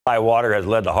High water has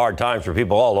led to hard times for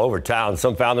people all over town.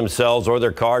 Some found themselves or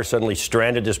their cars suddenly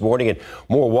stranded this morning in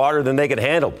more water than they could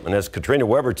handle. And as Katrina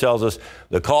Weber tells us,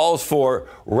 the calls for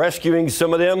rescuing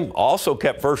some of them also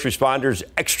kept first responders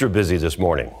extra busy this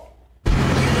morning.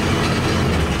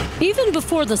 Even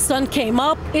before the sun came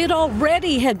up, it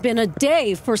already had been a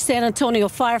day for San Antonio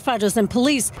firefighters and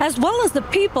police, as well as the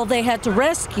people they had to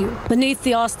rescue. Beneath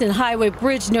the Austin Highway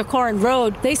Bridge near Corin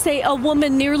Road, they say a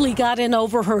woman nearly got in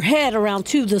over her head around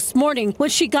 2 this morning when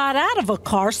she got out of a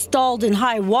car stalled in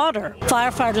high water.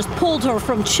 Firefighters pulled her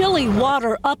from chilly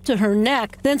water up to her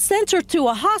neck, then sent her to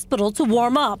a hospital to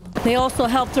warm up. They also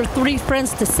helped her 3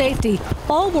 friends to safety.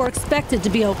 All were expected to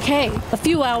be okay. A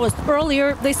few hours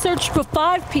earlier, they searched for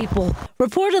 5 people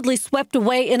reportedly swept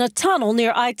away in a tunnel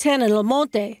near I-10 in La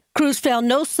Monte. Crews found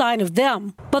no sign of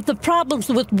them, but the problems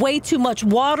with way too much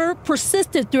water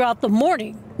persisted throughout the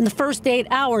morning. In the first 8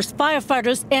 hours,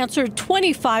 firefighters answered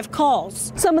 25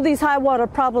 calls. Some of these high water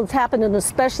problems happen in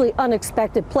especially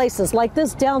unexpected places, like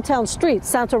this downtown street,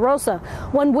 Santa Rosa.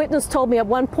 One witness told me at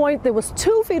one point there was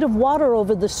 2 feet of water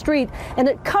over the street, and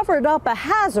it covered up a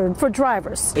hazard for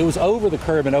drivers. It was over the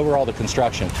curb and over all the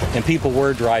construction, and people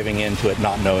were driving into it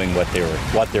not knowing what they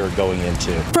were going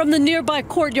into. From the nearby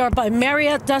courtyard by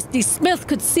Marriott, Dusty Smith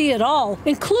could see it all,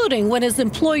 including when his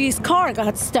employee's car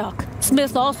got stuck.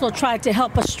 Smith also tried to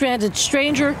help a stranded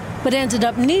stranger, but ended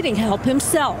up needing help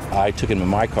himself. I took him in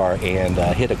my car and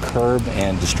hit a curb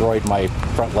and destroyed my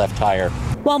front left tire.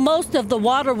 While most of the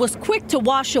water was quick to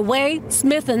wash away,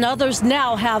 Smith and others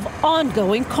now have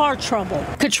ongoing car trouble.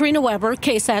 Katrina Weber,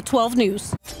 KSAT 12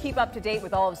 News. Keep up to date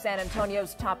with all of San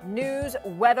Antonio's top news,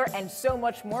 weather, and so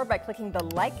much more by clicking the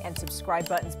like and subscribe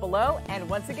buttons below. And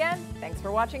once again, thanks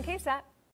for watching KSAT.